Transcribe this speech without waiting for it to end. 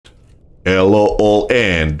Hello all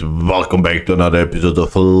and welcome back to another episode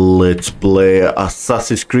of Let's Play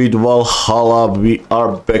Assassin Creed Valhalla. We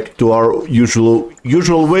are back to our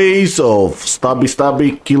usual ways of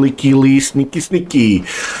stabby, killy, sneaky.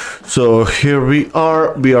 So here we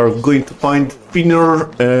are going to find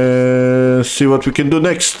Finner and see what we can do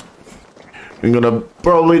next. We're gonna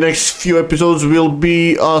probably next few episodes will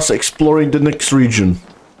be us exploring the next region.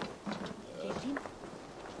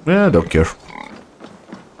 Yeah, I don't care.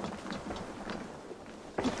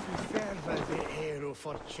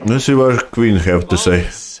 Let's see what Queen have to say.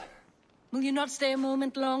 Will you not stay a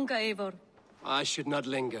moment longer, Eivor? I should not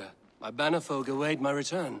linger. My bannerfolk await my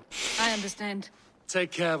return. I understand.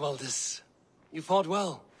 Take care, Valdis. You fought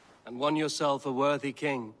well, and won yourself a worthy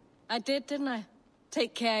king. I did, didn't I?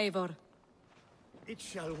 Take care, Eivor. It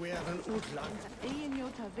shall wear an útland.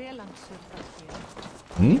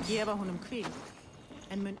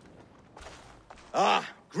 Ah,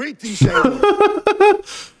 greetings,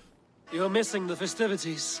 Eivor. You're missing the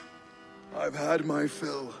festivities. I've had my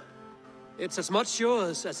fill. It's as much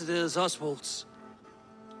yours as it is Oswald's.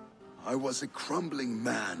 I was a crumbling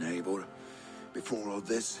man, Eivor. Before all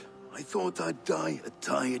this, I thought I'd die a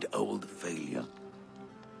tired old failure.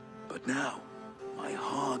 But now, my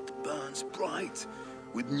heart burns bright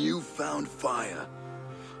with newfound fire.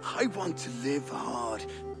 I want to live hard,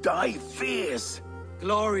 die fierce.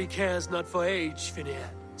 Glory cares not for age, Finir.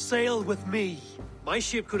 Sail with me. My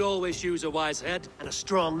ship could always use a wise head and a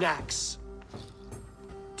strong axe.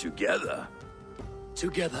 Together?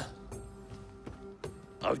 Together.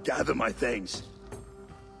 I'll gather my things.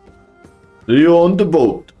 See you on the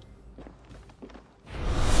boat.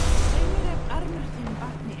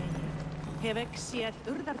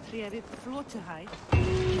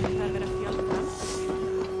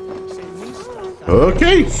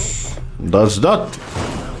 Okay, that's that.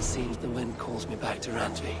 Now it seems the wind calls me back to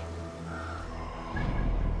Randvi.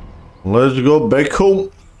 Let's go back home.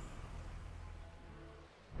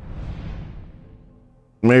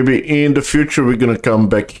 Maybe in the future we're gonna come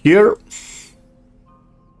back here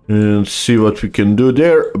and see what we can do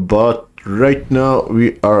there, but right now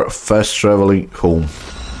we are fast traveling home.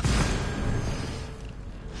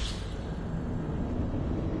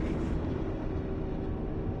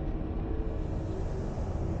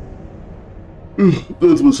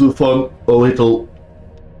 That was a fun little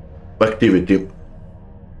activity.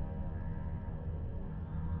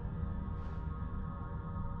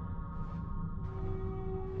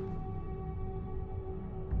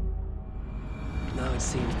 Now it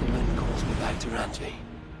seems the wind calls me back to Randvi.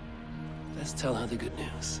 Let's tell her the good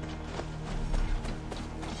news.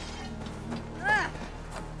 Hey,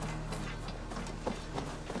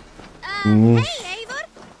 Eivor!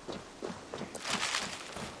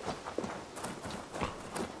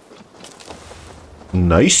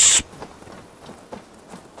 Nice.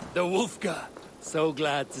 The Wolfka! So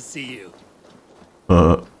glad to see you.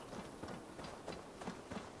 The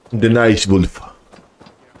nice wolf.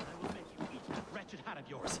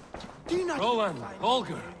 Rowan,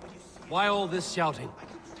 Holger, why all this shouting?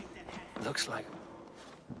 Looks like...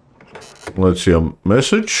 Let's see a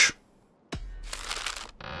message.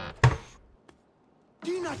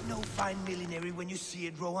 Do you not know fine millinery when you see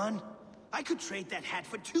it, Rowan? I could trade that hat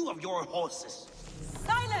for 2 of your horses.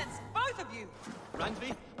 Silence, both of you!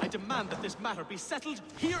 Randvi, I demand that this matter be settled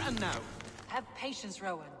here and now. Have patience,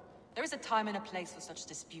 Rowan. There is a time and a place for such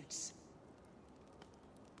disputes.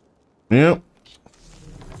 Yeah.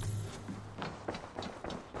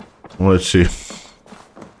 Let's see.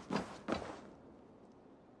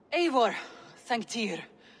 Eivor, thank Tyr.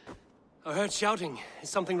 I heard shouting. Is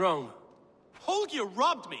something wrong? Holger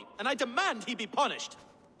robbed me, and I demand he be punished.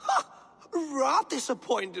 Ha! Rot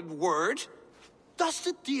disappointed word. Does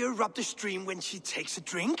the deer rub the stream when she takes a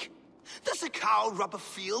drink? Does a cow rub a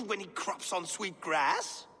field when he crops on sweet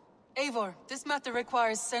grass? Eivor, this matter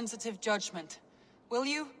requires sensitive judgment. Will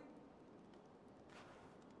you?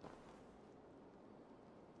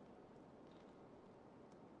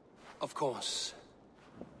 Of course.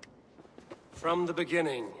 From the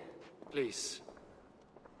beginning, please.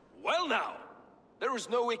 Well now, there is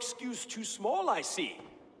no excuse too small, I see.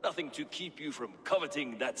 Nothing to keep you from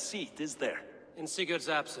coveting that seat, is there? In Sigurd's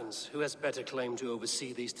absence, who has better claim to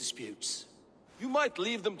oversee these disputes? You might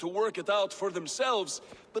leave them to work it out for themselves,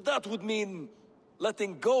 but that would mean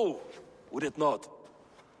letting go, would it not?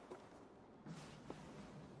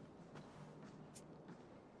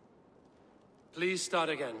 Please start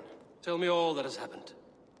again. Tell me all that has happened.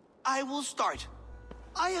 I will start.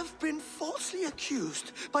 I have been falsely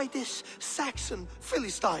accused by this Saxon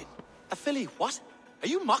Philistine. A filly what? Are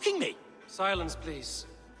you mocking me? Silence, please.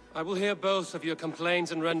 I will hear both of your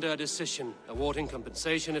complaints and render a decision, awarding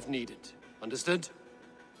compensation if needed. Understood?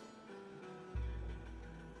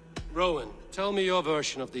 Rowan, tell me your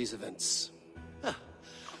version of these events.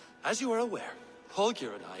 As you are aware,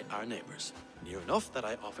 Holger and I are neighbors. Near enough that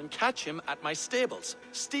I often catch him at my stables,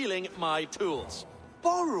 stealing my tools.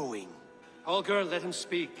 Borrowing. Holger, let him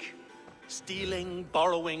speak. Stealing,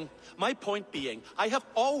 borrowing. My point being, I have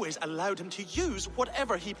always allowed him to use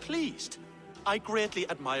whatever he pleased. I greatly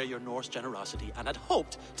admire your Norse generosity and had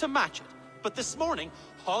hoped to match it. But this morning,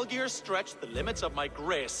 Holger stretched the limits of my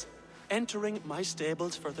grace. Entering my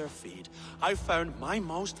stables for their feed, I found my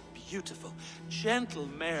most beautiful, gentle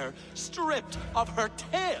mare stripped of her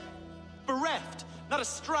tail. Bereft, not a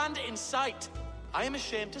strand in sight. I am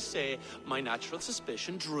ashamed to say my natural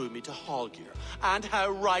suspicion drew me to Holger, and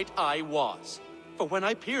how right I was. For when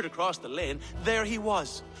I peered across the lane, there he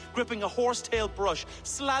was, gripping a horsetail brush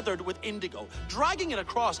slathered with indigo, dragging it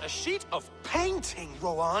across a sheet of Painting,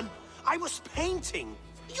 Rowan. I was painting.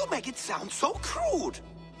 You make it sound so crude.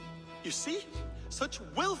 You see? Such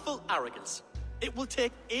willful arrogance. It will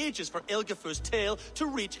take ages for Ilgafur's tail to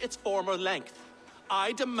reach its former length.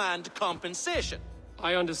 I demand compensation.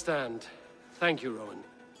 I understand. Thank you, Rowan.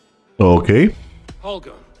 Okay.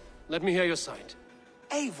 Holger, let me hear your side.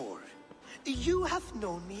 Eivor, you have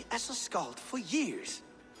known me as a skald for years.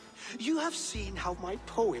 You have seen how my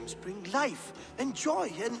poems bring life and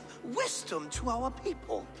joy and wisdom to our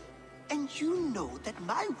people. And you know that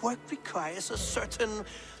my work requires a certain,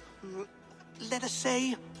 let us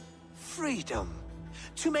say, freedom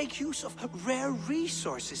to make use of rare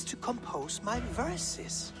resources to compose my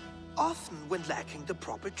verses. Often when lacking the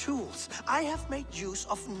proper tools, I have made use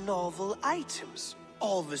of novel items.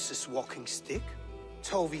 Alvis's walking stick,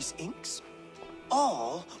 Tovi's inks,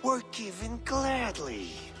 all were given gladly.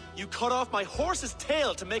 You cut off my horse's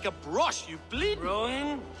tail to make a brush, you bleed.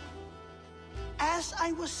 Rowan? As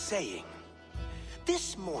I was saying,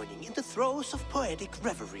 this morning in the throes of poetic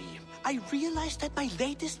reverie, I realized that my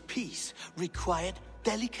latest piece required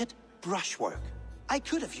delicate brushwork. I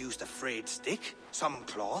could have used a frayed stick, some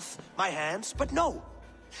cloth, my hands, but no.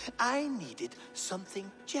 I needed something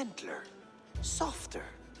gentler, softer.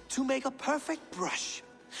 To make a perfect brush,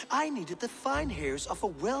 I needed the fine hairs of a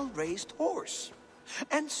well-raised horse.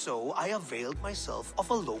 And so I availed myself of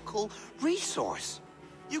a local resource.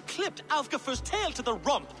 You clipped Alfgafur's tail to the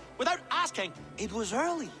rump without asking. It was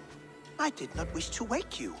early. I did not wish to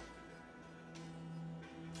wake you.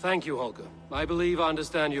 Thank you, Holger. I believe I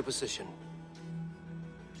understand your position.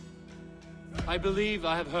 I believe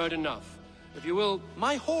I have heard enough. If you will...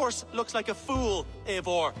 My horse looks like a fool,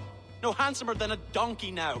 Eivor. No handsomer than a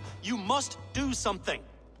donkey now. You must do something.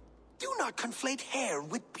 Do not conflate hair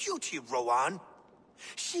with beauty, Rowan.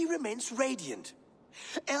 She remains radiant.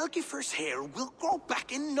 Elgifer's hair will grow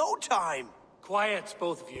back in no time. Quiet,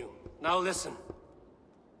 both of you. Now listen.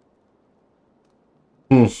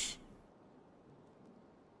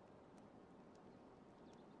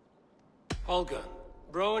 Holger,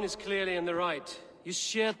 Rowan is clearly in the right. You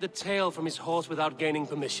sheared the tail from his horse without gaining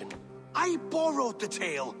permission. I borrowed the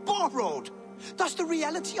tail. Borrowed! Does the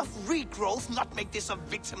reality of regrowth not make this a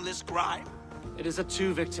victimless crime? It is a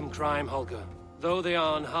two-victim crime, Holger. Though they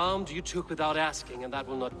are unharmed, you took without asking, and that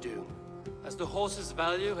will not do. As the horse's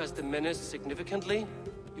value has diminished significantly,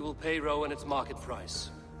 you will pay Rowan its market price.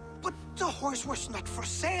 But the horse was not for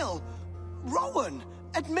sale. Rowan,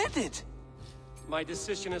 admit it. My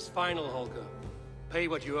decision is final, Holger. Pay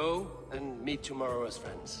what you owe, and meet tomorrow as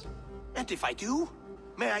friends. And if I do,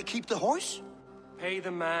 may I keep the horse? Pay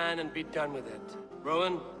the man and be done with it.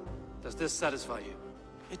 Rowan, does this satisfy you?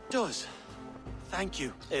 It does. Thank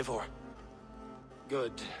you, Eivor.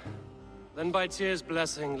 Good. Then by Tyr's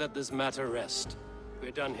blessing, let this matter rest.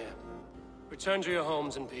 We're done here. Return to your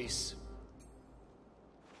homes in peace.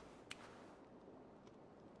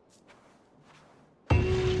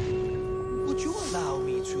 Would you allow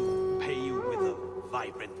me to pay you with a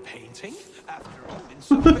vibrant painting? After all, in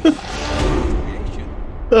some ways, creation.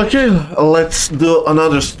 Okay, let's do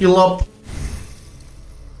another skill up.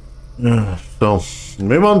 So,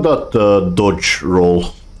 we want that dodge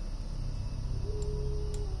roll.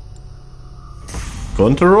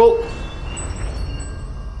 Counter roll.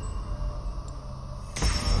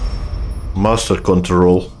 Master counter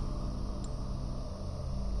roll.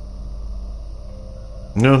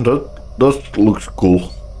 Yeah, that looks cool.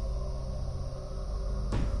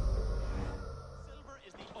 Silver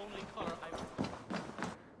is the only color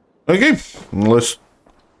Okay, let's...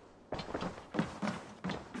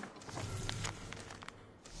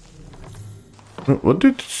 What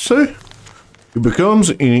did it say? It becomes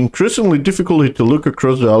increasingly difficult to look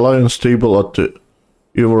across the Alliance table at the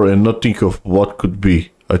Eivor and not think of what could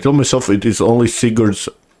be. I tell myself it is only Sigurd's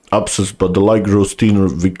absence, but the light grows thinner,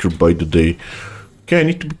 weaker by the day. Okay, I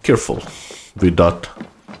need to be careful with that.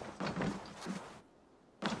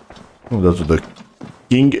 Oh, that's the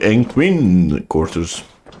king and queen quarters.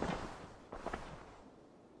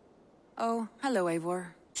 Oh, hello, Eivor.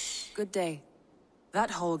 Good day.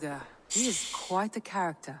 That Holger, he is quite the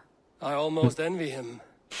character. I almost envy him.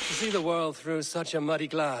 To see the world through such a muddy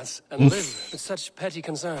glass and live with such petty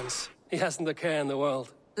concerns. He hasn't a care in the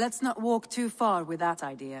world. Let's not walk too far with that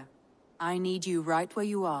idea. I need you right where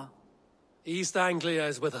you are. East Anglia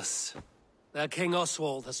is with us. Their King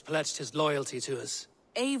Oswald has pledged his loyalty to us.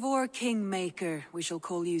 Eivor Kingmaker, we shall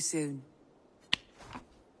call you soon.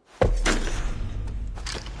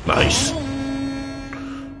 Nice.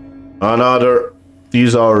 Another.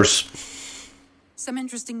 These ours. Some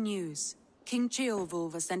interesting news. King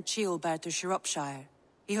Ceolwulf has sent Ceolbert to Shropshire.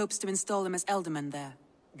 He hopes to install him as Elderman there.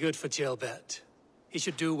 Good for Ceolbert. He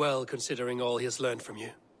should do well considering all he has learned from you.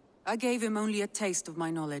 I gave him only a taste of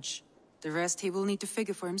my knowledge. The rest he will need to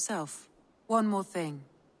figure for himself. One more thing.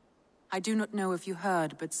 I do not know if you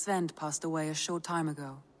heard, but Svend passed away a short time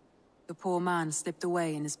ago. The poor man slipped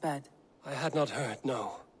away in his bed. I had not heard,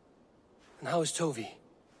 no. And how is Tovi?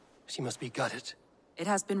 She must be gutted. It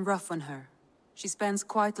has been rough on her. She spends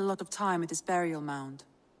quite a lot of time at his burial mound.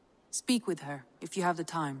 Speak with her, if you have the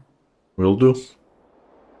time. Will do.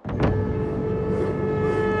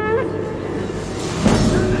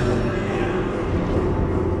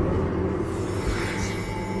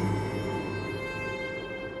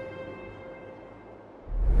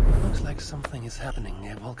 Looks like something is happening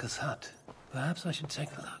near Volka's hut. Perhaps I should take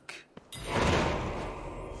a look.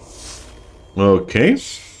 Okay.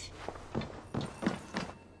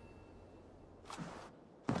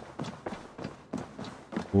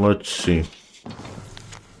 Let's see.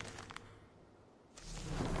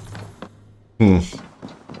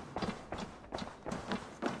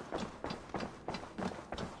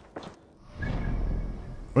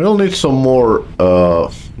 We'll need some more, do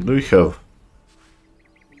we have?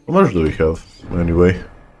 How much do we have, anyway?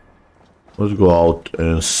 Let's go out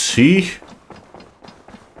and see.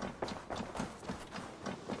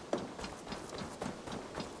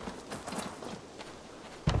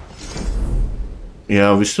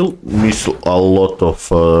 Yeah, we still miss a lot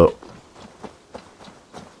of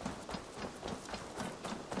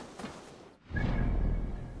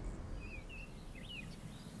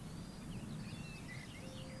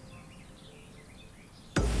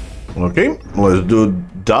Okay, let's do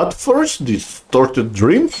that first, distorted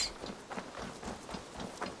dream.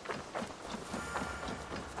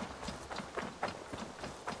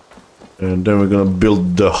 And then we're gonna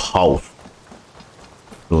build the house.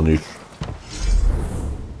 Don't need.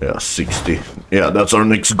 Yeah, 60. Yeah, that's our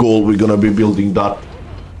next goal. We're gonna be building that.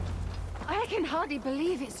 I can hardly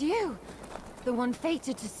believe it's you. The one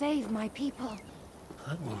fated to save my people.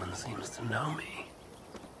 That woman seems to know me.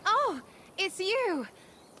 Oh, it's you.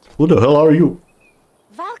 Who the hell are you?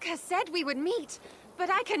 Valka said we would meet, but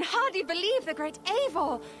I can hardly believe the great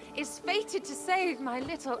Eivor is fated to save my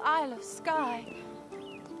little Isle of Skye.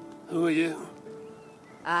 Who are you?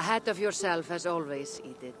 Ahead of yourself as always,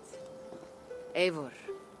 Edith. Eivor.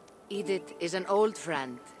 Edith is an old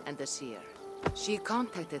friend and a seer. She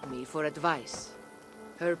contacted me for advice.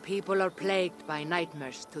 Her people are plagued by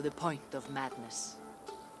nightmares to the point of madness.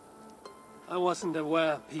 I wasn't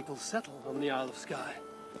aware people settled on the Isle of Skye.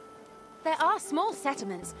 There are small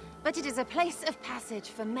settlements, but it is a place of passage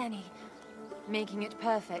for many, making it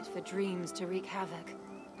perfect for dreams to wreak havoc.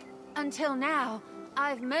 Until now,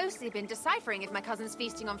 I've mostly been deciphering if my cousin's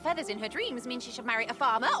feasting on feathers in her dreams means she should marry a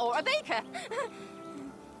farmer or a baker.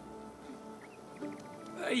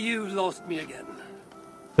 You lost me again.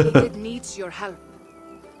 Edith needs your help.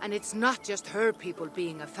 And it's not just her people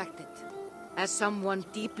being affected. As someone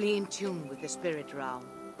deeply in tune with the spirit realm,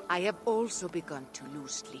 I have also begun to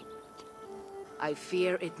lose sleep. I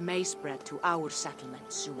fear it may spread to our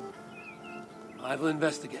settlement soon. I will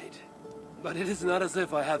investigate. But it is not as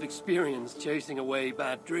if I have experience chasing away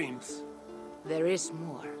bad dreams. There is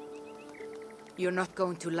more. You're not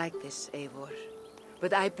going to like this, Eivor.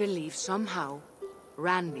 But I believe somehow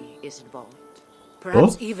Randy is involved.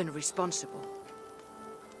 Perhaps even responsible.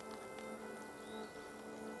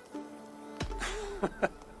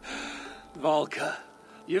 Valka,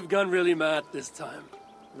 you've gone really mad this time.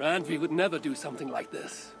 Randvi would never do something like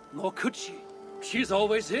this. Nor could she. She's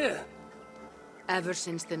always here. Ever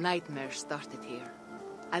since the nightmare started here,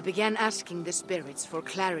 I began asking the spirits for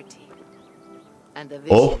clarity. And a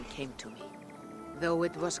vision came to me. Though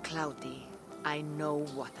it was cloudy, I know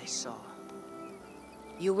what I saw.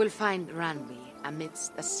 You will find Ranvi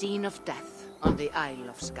amidst a scene of death on the Isle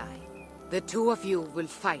of Skye. The two of you will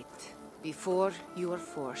fight before you are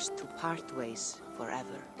forced to part ways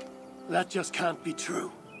forever. That just can't be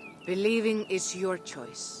true. Believing is your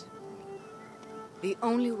choice. The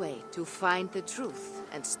only way to find the truth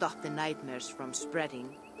and stop the nightmares from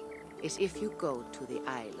spreading is if you go to the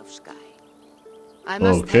Isle of Skye. I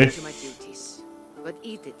must tend to my duties, but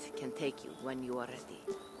Edith can take you when you are ready.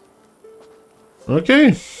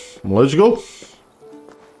 Okay, let's go.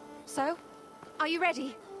 So, are you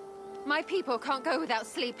ready? My people can't go without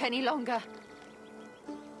sleep any longer.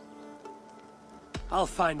 I'll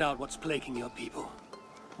find out what's plaguing your people.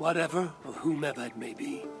 Whatever or whomever it may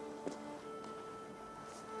be.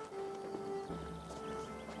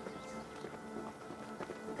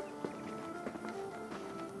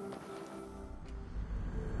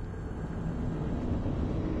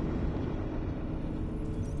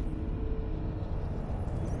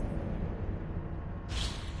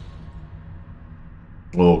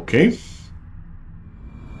 Okay.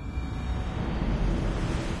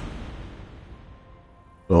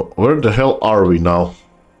 So, where the hell are we now?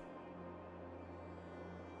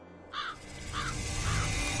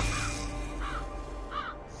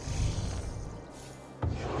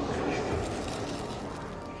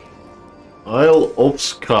 Isle of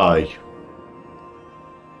Skye.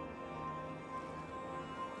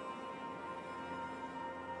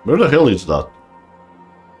 Where the hell is that?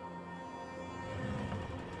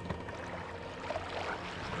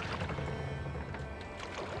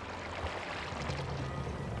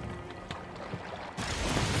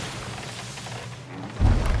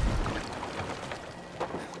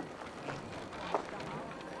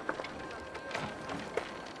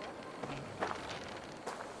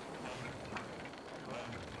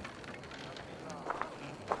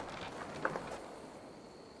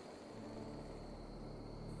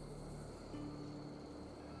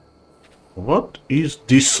 What is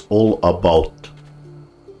this all about?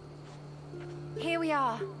 Here we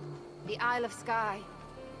are. The Isle of Skye.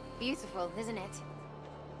 Beautiful, isn't it?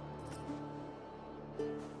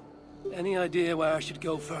 Any idea where I should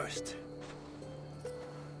go first?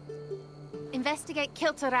 Investigate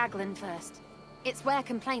Kilter Raglan first. It's where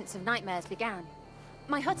complaints of nightmares began.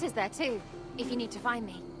 My hut is there too, if you need to find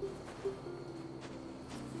me.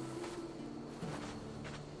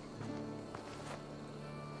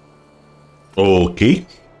 Okay.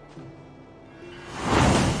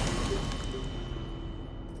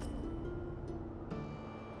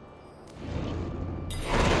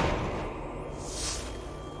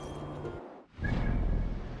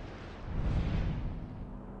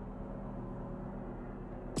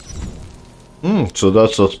 So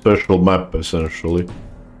that's a special map, essentially.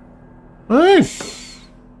 Hey.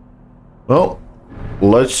 Well,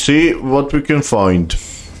 let's see what we can find.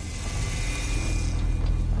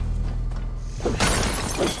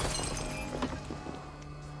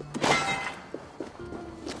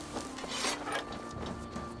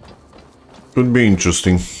 Could be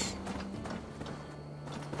interesting.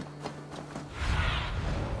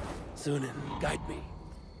 Sunan, guide me.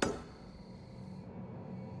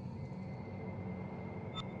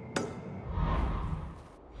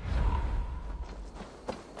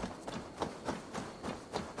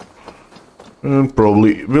 And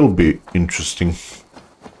probably will be interesting.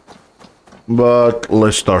 But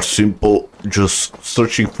let's start simple. Just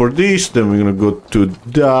searching for this, then we're gonna go to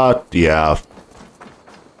that. Yeah.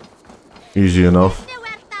 Easy enough.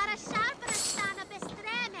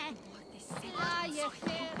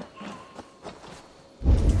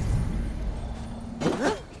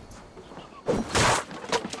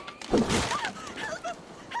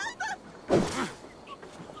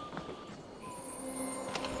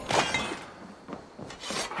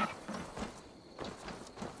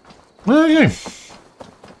 Okay.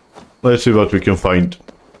 Let's see what we can find.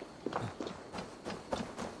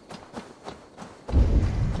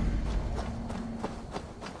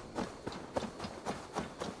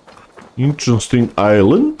 Interesting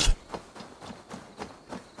island.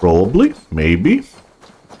 Probably, maybe.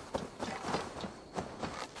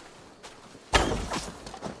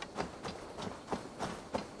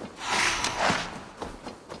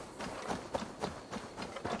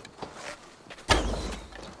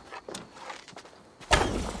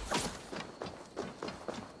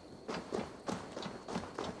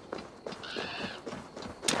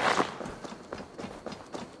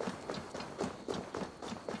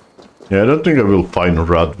 Yeah, I don't think I will find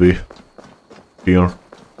Radvi here.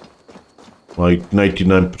 Like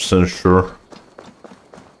 99% sure.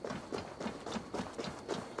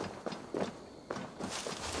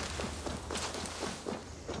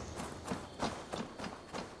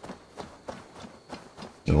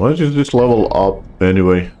 What is this level up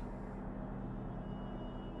anyway?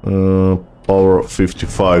 Power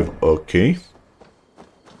 55, okay.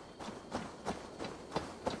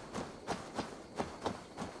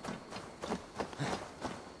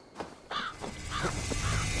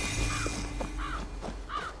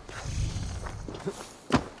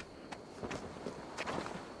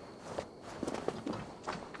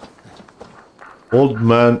 Old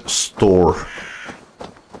man store.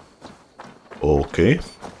 Okay.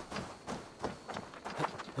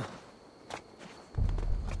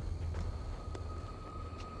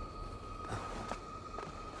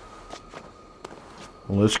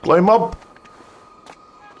 Let's climb up.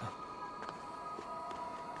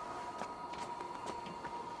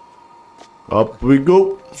 Up we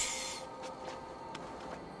go.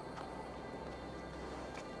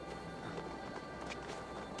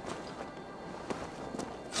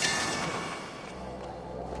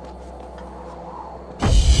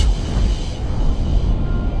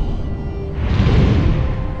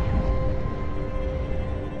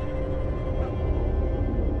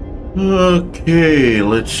 Okay,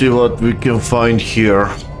 let's see what we can find here.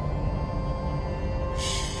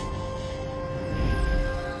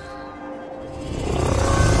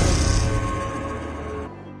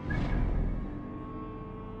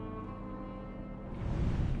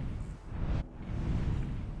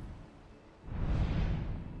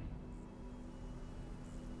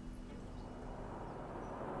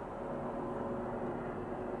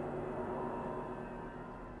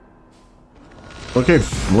 Okay,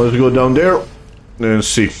 let's go down there and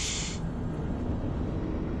see.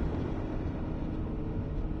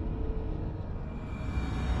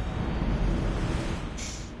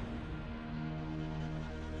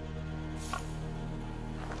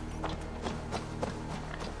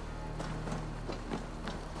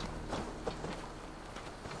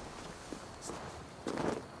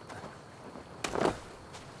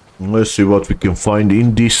 Let's see what we can find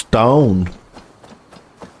in this town.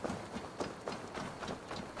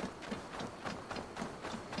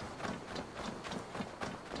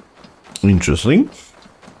 Interesting.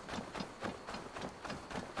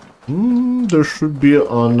 There should be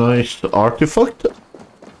a nice artifact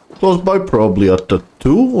close by, probably a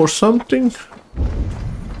tattoo or something.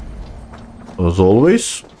 As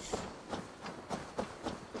always.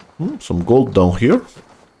 Some gold down here.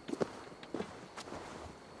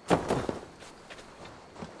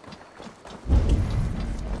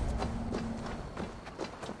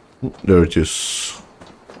 There it is.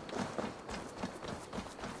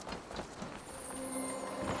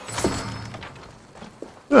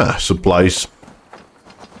 Ah, supplies.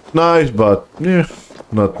 Nice, but yeah,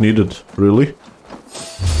 not needed, really.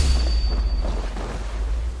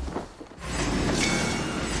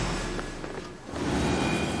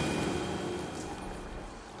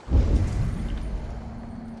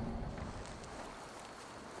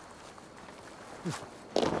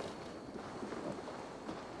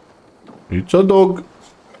 It's a dog.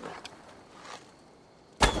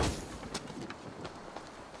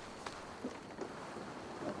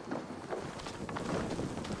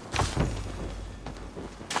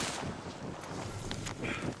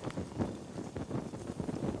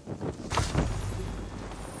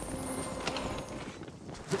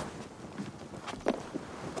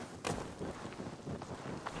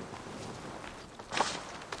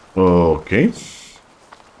 Okay.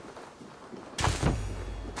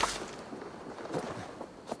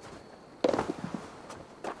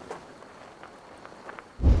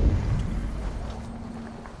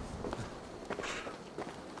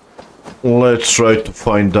 Let's try to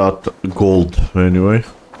find that gold anyway.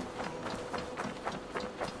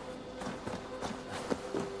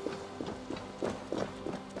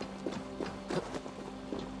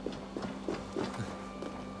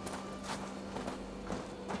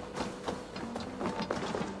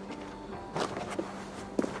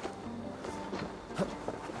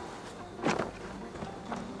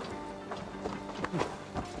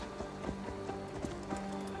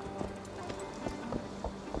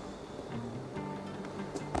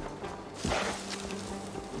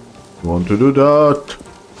 Want to do that?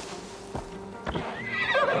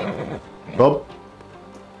 Stop.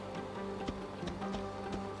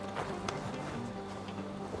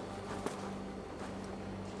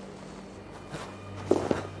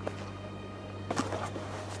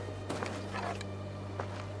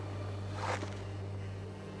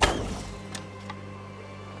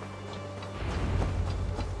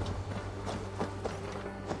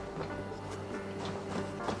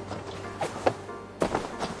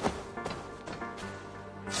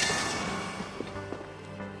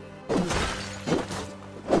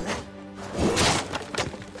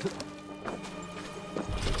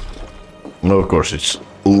 Of course, it's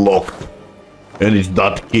locked. And it's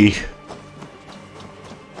that key.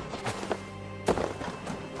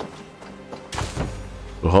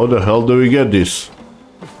 So how the hell do we get this?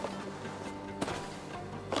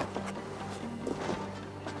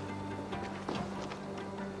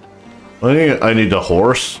 I think I need a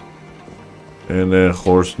horse. And the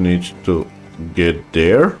horse needs to get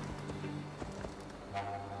there.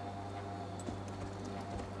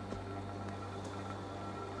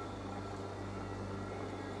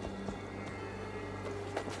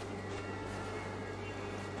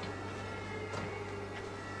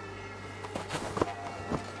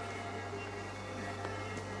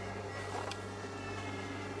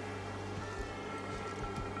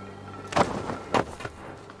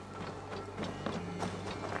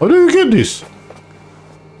 How do you get this?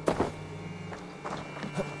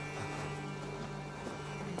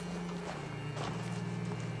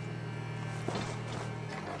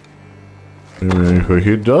 If I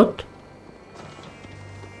hit that?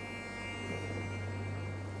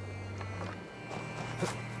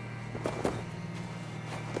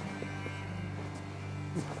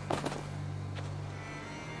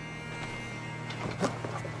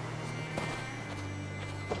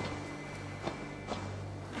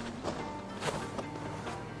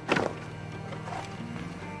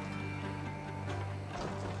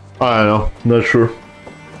 I don't know, not sure.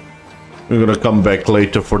 We're gonna come back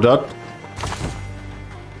later for that.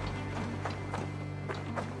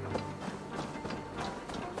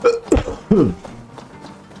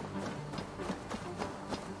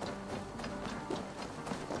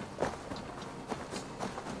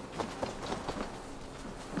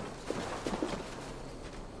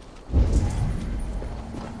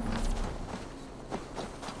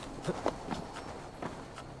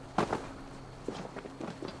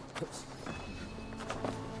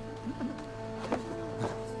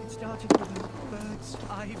 It started with a bird's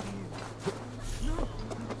eye view. No,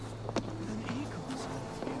 an eagle's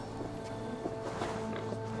eye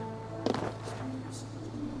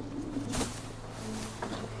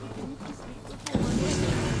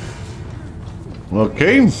view.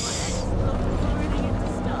 Okay.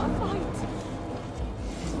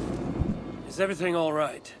 Is everything all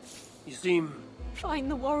right? You seem...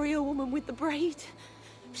 Find the warrior woman with the braid.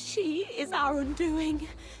 She is our undoing,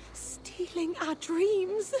 stealing our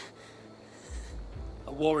dreams.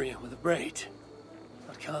 a warrior with a braid.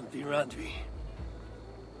 That can't be Randvi.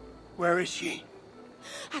 Where is she?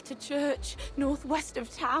 At a church northwest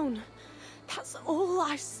of town. That's all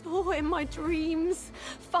I saw in my dreams.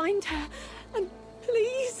 Find her, and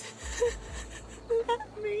please,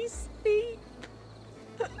 let me sleep.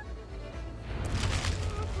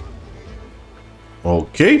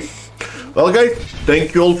 Okay. Well, guys,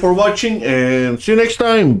 thank you all for watching, and see you next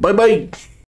time. Bye-bye.